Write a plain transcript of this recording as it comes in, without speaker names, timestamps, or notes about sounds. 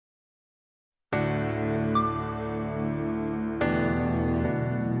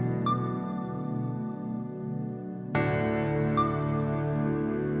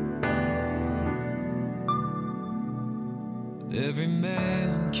Every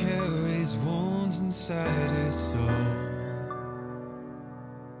man carries wounds inside his soul.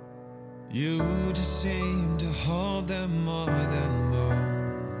 You just seem to hold them more than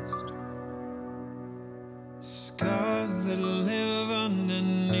most. Scars that live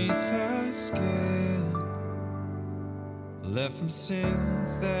underneath our skin, left from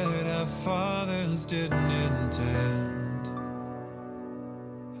sins that our fathers didn't intend.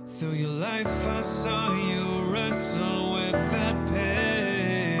 Through your life I saw you wrestle with that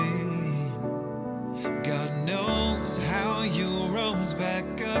pain. God knows how you rose back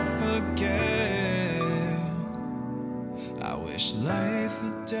up again. I wish life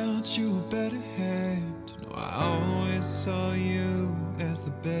had dealt you a better hand. No, I always saw you as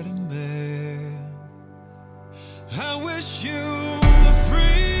the better man. I wish you were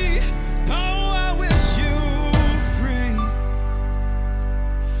free. Oh, I wish you were free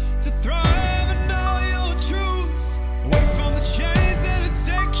to thrive in all your truths, away from the chains that are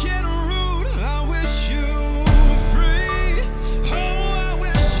taking root. I wish you were free. Oh, I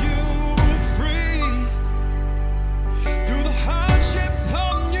wish you were free. Through the hardships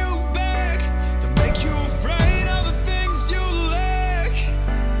holding you back, to make you afraid of the things you lack.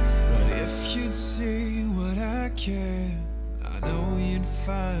 But if you'd see what I can, I know you'd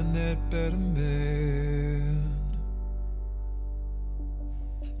find that better man.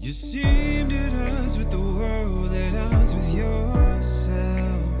 You seemed at odds with the world, at odds with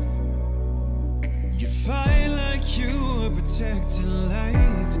yourself. You fight like you were protecting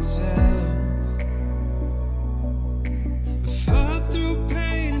life itself. Fought through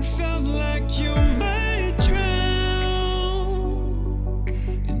pain and felt like you might drown.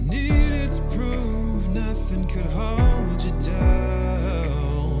 You needed to prove nothing could hold you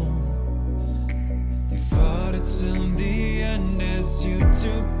down. You fought it till the end as you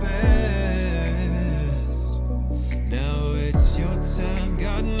do best. Now it's your time,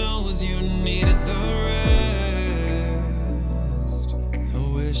 God knows you needed the rest. I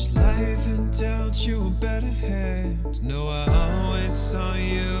wish life had dealt you a better hand. No, I always saw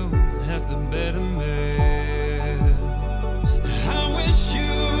you as the better man. I wish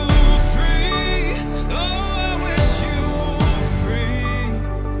you were free. Oh, I wish you were free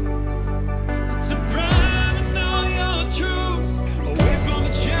to thrive in all your truths, away from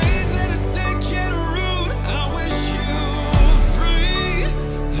the chains that are taking root. I wish you were free.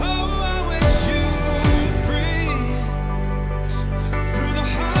 Oh, I wish you were free. Through the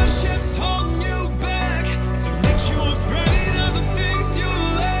hardships holding you back, to make you afraid of the things you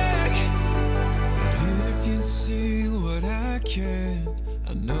lack. But if you see what I can, I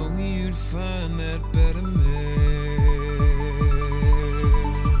know you'd find that better man.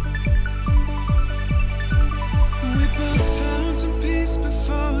 We both found some peace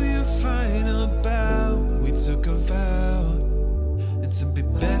before your final bout. We took a vow, and to be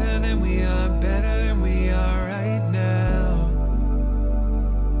better than we are, better than we are right now.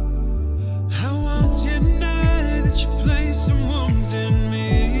 I won't deny that you placed some wounds in me.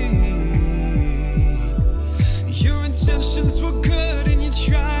 Your intentions were good.